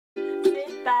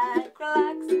back,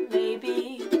 relax, and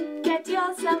maybe get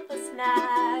yourself a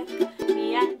snack.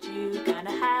 Me and you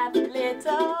gonna have a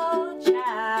little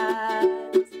chat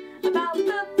about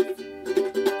books.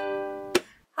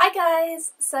 Hi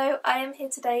guys! So I am here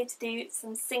today to do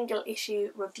some single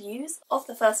issue reviews of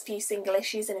the first few single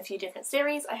issues in a few different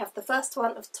series. I have the first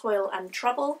one of Toil and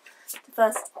Trouble, the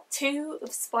first two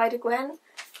of Spider-Gwen,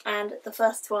 and the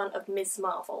first one of Ms.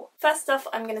 Marvel. First off,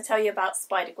 I'm going to tell you about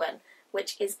Spider-Gwen,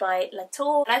 which is by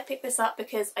Toil. And I picked this up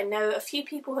because I know a few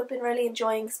people have been really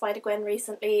enjoying Spider-Gwen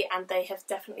recently, and they have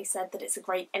definitely said that it's a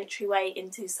great entryway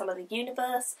into some of the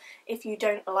universe if you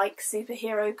don't like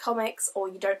superhero comics or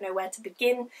you don't know where to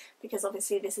begin, because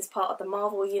obviously this is part of the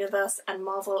Marvel universe and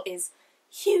Marvel is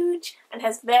huge and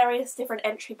has various different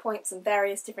entry points and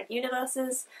various different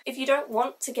universes. If you don't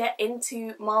want to get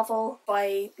into Marvel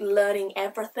by learning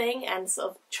everything and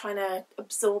sort of trying to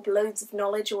absorb loads of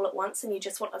knowledge all at once and you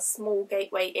just want a small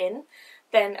gateway in,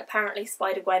 then apparently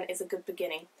Spider-Gwen is a good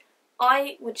beginning.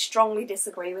 I would strongly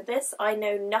disagree with this. I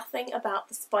know nothing about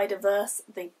the Spider-Verse,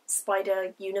 the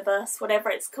Spider-Universe, whatever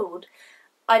it's called.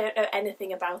 I don't know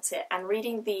anything about it, and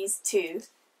reading these two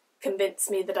convinced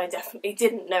me that I definitely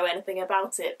didn't know anything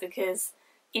about it, because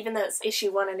even though it's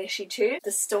issue 1 and issue 2,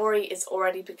 the story is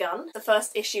already begun. The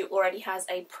first issue already has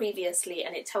a previously,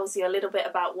 and it tells you a little bit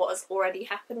about what has already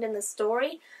happened in the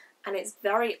story, and it's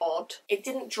very odd. It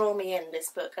didn't draw me in,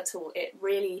 this book, at all. It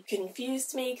really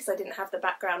confused me because I didn't have the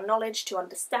background knowledge to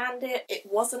understand it. It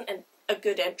wasn't a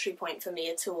good entry point for me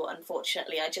at all,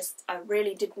 unfortunately. I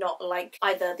really did not like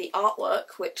either the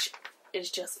artwork, which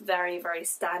is just very, very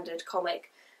standard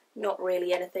comic, not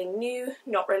really anything new,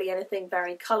 not really anything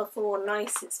very colourful or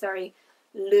nice. It's very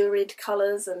lurid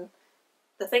colours, and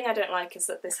the thing I don't like is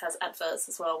that this has adverts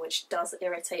as well, which does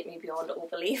irritate me beyond all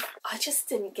belief. I just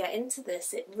didn't get into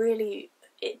this.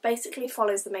 It basically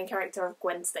follows the main character of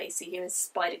Gwen Stacy, who is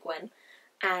Spider-Gwen,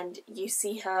 and you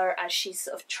see her as she's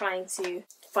sort of trying to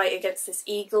fight against this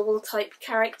eagle type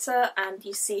character, and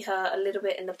you see her a little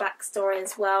bit in the backstory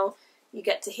as well. You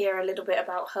get to hear a little bit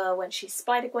about her when she's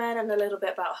Spider-Gwen and a little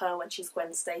bit about her when she's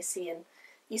Gwen Stacy, and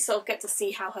you sort of get to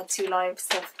see how her two lives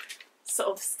have sort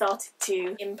of started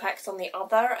to impact on the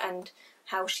other and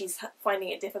how she's finding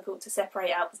it difficult to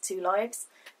separate out the two lives.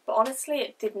 But honestly,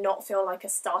 it did not feel like a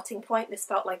starting point. This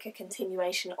felt like a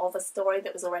continuation of a story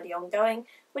that was already ongoing,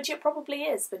 which it probably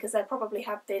is, because there probably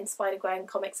have been Spider-Gwen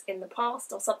comics in the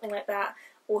past or something like that,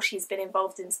 or she's been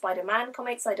involved in Spider-Man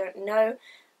comics, I don't know.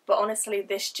 But honestly,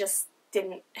 this just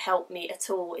didn't help me at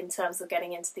all in terms of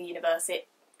getting into the universe. It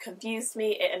confused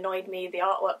me, it annoyed me, the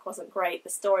artwork wasn't great, the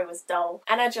story was dull,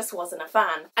 and I just wasn't a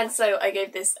fan. And so I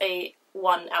gave this a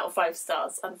 1 out of 5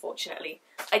 stars, unfortunately.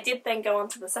 I did then go on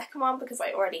to the second one because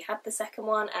I already had the second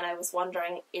one and I was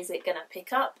wondering, is it going to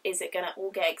pick up? Is it going to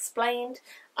all get explained?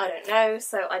 I don't know.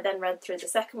 So I then read through the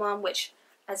second one, which,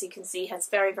 as you can see, has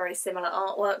very, very similar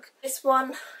artwork. This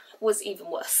one was even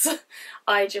worse.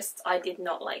 I did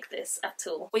not like this at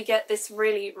all. We get this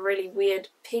really, really weird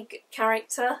pig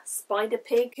character, Spider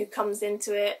Pig, who comes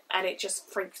into it, and it just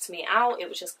freaked me out. It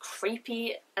was just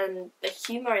creepy, and the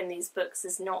humour in these books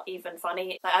is not even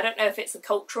funny. Like, I don't know if it's a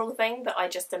cultural thing, but I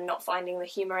just am not finding the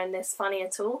humour in this funny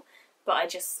at all.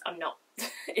 But I'm not.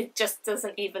 It just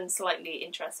doesn't even slightly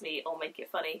interest me or make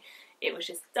it funny. It was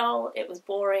just dull, it was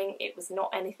boring, it was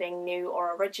not anything new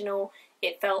or original.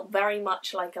 It felt very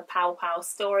much like a pow pow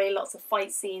story, lots of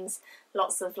fight scenes,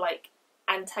 lots of like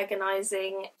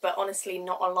antagonising, but honestly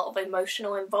not a lot of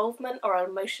emotional involvement or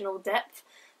emotional depth.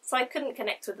 So I couldn't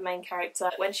connect with the main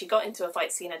character. When she got into a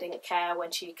fight scene I didn't care,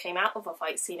 when she came out of a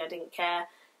fight scene I didn't care.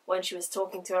 When she was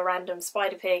talking to a random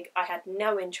spider pig, I had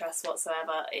no interest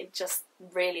whatsoever. It just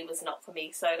really was not for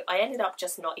me. So I ended up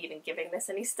just not even giving this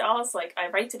any stars. Like, I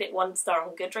rated it 1 star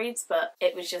on Goodreads, but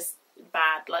it was just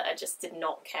bad. Like, I just did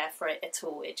not care for it at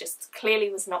all. It just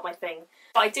clearly was not my thing.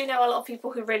 But I do know a lot of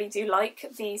people who really do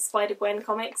like the Spider-Gwen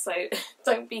comics, so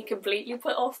don't be completely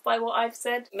put off by what I've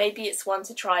said. Maybe it's one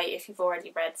to try if you've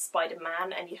already read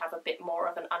Spider-Man and you have a bit more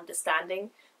of an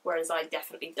understanding, whereas I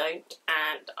definitely don't,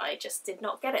 and I just did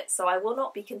not get it. So I will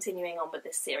not be continuing on with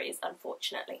this series,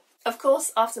 unfortunately. Of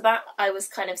course, after that, I was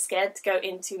kind of scared to go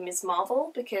into Ms.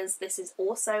 Marvel, because this is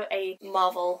also a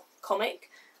Marvel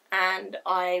comic, and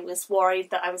I was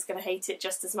worried that I was going to hate it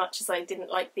just as much as I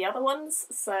didn't like the other ones.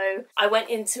 So I went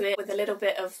into it with a little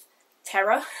bit of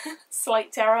terror,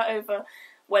 slight terror over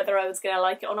whether I was going to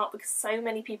like it or not, because so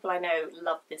many people I know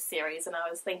love this series, and I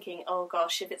was thinking, oh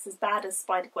gosh, if it's as bad as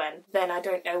Spider-Gwen, then I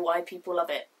don't know why people love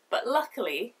it. But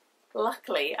luckily,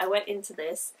 I went into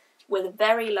this with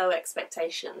very low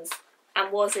expectations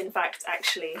and was in fact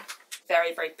actually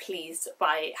very, very pleased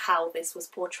by how this was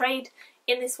portrayed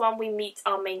In this one we meet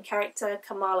our main character,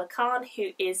 Kamala Khan,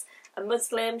 who is a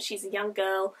Muslim. She's a young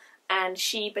girl and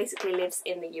she basically lives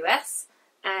in the US.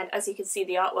 And as you can see,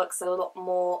 the artwork's a lot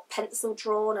more pencil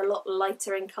drawn, a lot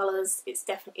lighter in colours. It's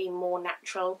definitely more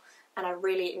natural, and I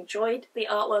really enjoyed the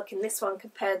artwork in this one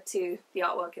compared to the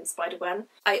artwork in Spider-Gwen.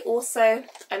 I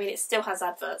mean it still has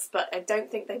adverts, but I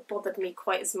don't think they bothered me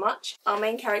quite as much. Our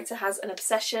main character has an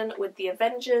obsession with the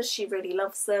Avengers. She really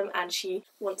loves them and she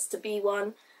wants to be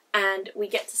one, and we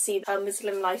get to see her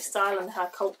Muslim lifestyle and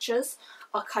her cultures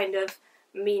are kind of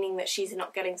meaning that she's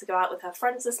not getting to go out with her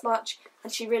friends as much,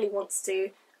 and she really wants to,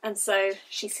 and so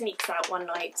she sneaks out one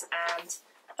night, and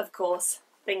of course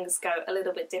things go a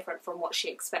little bit different from what she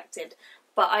expected.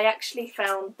 But I actually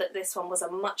found that this one was a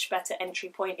much better entry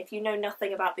point. If you know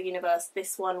nothing about the universe,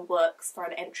 this one works for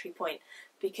an entry point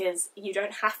because you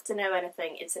don't have to know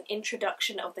anything. It's an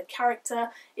introduction of the character,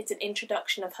 it's an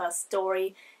introduction of her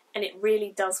story, and it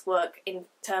really does work in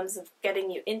terms of getting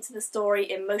you into the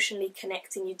story, emotionally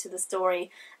connecting you to the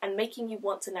story, and making you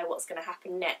want to know what's going to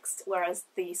happen next, whereas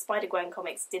the Spider-Gwen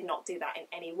comics did not do that in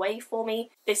any way for me.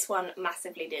 This one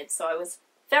massively did, so I was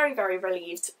very, very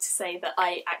relieved to say that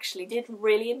I actually did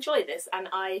really enjoy this, and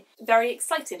I'm very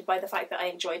excited by the fact that I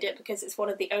enjoyed it because it's one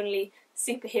of the only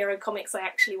superhero comics I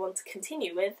actually want to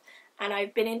continue with, and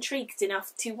I've been intrigued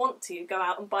enough to want to go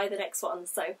out and buy the next one.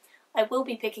 So I will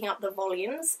be picking up the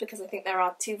volumes because I think there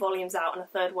are 2 volumes out and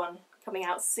a 3rd one coming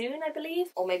out soon, I believe,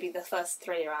 or maybe the first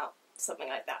 3 are out, something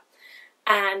like that.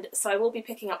 And so I will be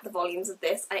picking up the volumes of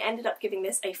this. I ended up giving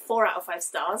this a 4 out of 5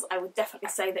 stars. I would definitely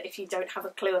say that if you don't have a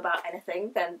clue about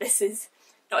anything, then this is...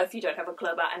 Not if you don't have a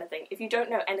clue about anything. If you don't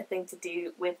know anything to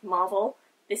do with Marvel,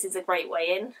 this is a great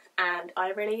way in, and I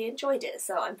really enjoyed it.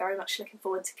 So I'm very much looking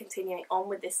forward to continuing on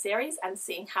with this series and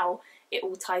seeing how it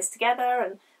all ties together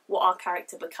and what our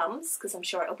character becomes, because I'm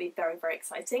sure it'll be very, very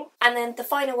exciting. And then the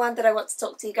final one that I want to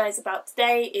talk to you guys about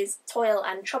today is Toil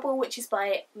and Trouble, which is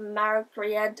by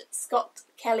Margaret Scott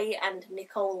Kelly and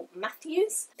Nicole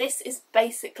Matthews. This is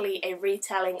basically a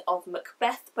retelling of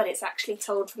Macbeth, but it's actually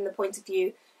told from the point of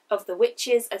view of the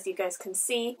witches. As you guys can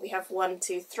see, we have 1,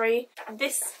 2, 3.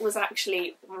 This was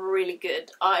actually really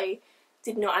good. I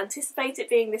did not anticipate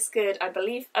it being this good. I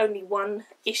believe only 1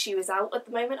 issue is out at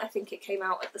the moment. I think it came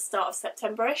out at the start of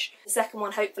September-ish. The second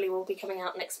one hopefully will be coming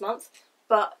out next month.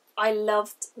 But I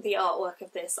loved the artwork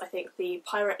of this. I think the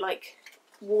pirate-like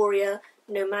warrior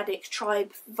nomadic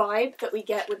tribe vibe that we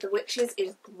get with the witches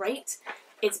is great.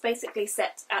 It's basically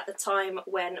set at the time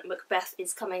when Macbeth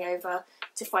is coming over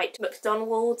to fight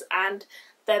MacDonald, and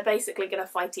they're basically going to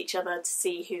fight each other to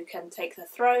see who can take the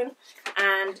throne.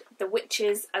 And the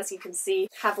witches, as you can see,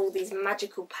 have all these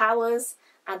magical powers,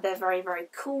 and they're very, very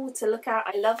cool to look at.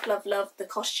 I love, love, love the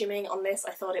costuming on this.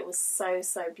 I thought it was so,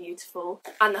 so beautiful.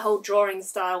 And the whole drawing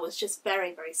style was just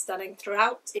very, very stunning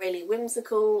throughout. Really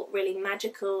whimsical, really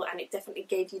magical, and it definitely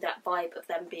gave you that vibe of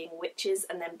them being witches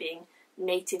and them being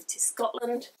native to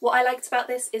Scotland. What I liked about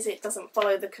this is it doesn't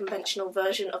follow the conventional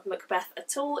version of Macbeth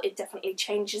at all. It definitely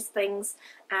changes things,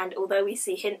 and although we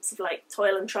see hints of like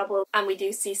Toil and Trouble, and we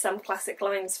do see some classic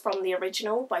lines from the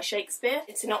original by Shakespeare,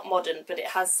 it's not modern, but it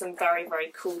has some very,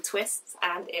 very cool twists,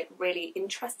 and it really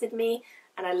interested me,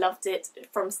 and I loved it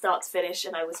from start to finish,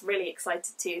 and I was really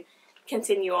excited to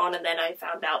continue on. And then I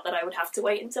found out that I would have to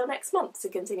wait until next month to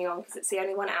continue on because it's the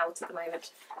only one out at the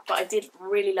moment. But I did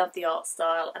really love the art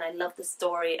style, and I loved the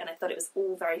story, and I thought it was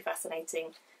all very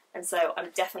fascinating. And so I'm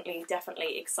definitely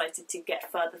excited to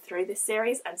get further through this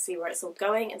series and see where it's all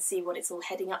going and see what it's all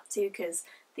heading up to, because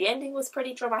the ending was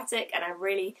pretty dramatic and I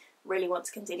really, really want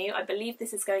to continue. I believe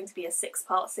this is going to be a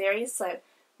 6-part series, so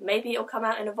maybe it'll come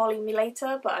out in a volume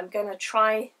later, but I'm going to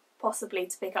try possibly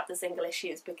to pick up the single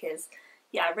issues because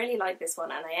yeah, I really like this one,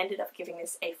 and I ended up giving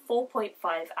this a 4.5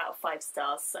 out of 5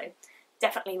 stars, so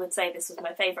definitely would say this was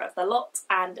my favourite of the lot,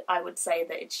 and I would say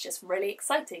that it's just really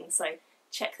exciting, so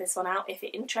check this one out if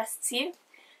it interests you.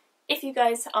 If you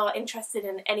guys are interested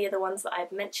in any of the ones that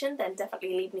I've mentioned, then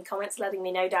definitely leave me comments letting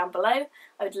me know down below.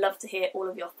 I would love to hear all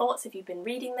of your thoughts if you've been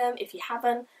reading them. If you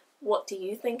haven't, what do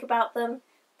you think about them?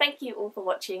 Thank you all for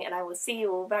watching, and I will see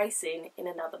you all very soon in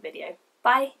another video.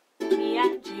 Bye! Me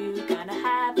and you gonna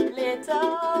have a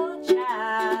little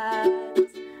chat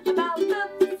about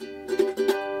the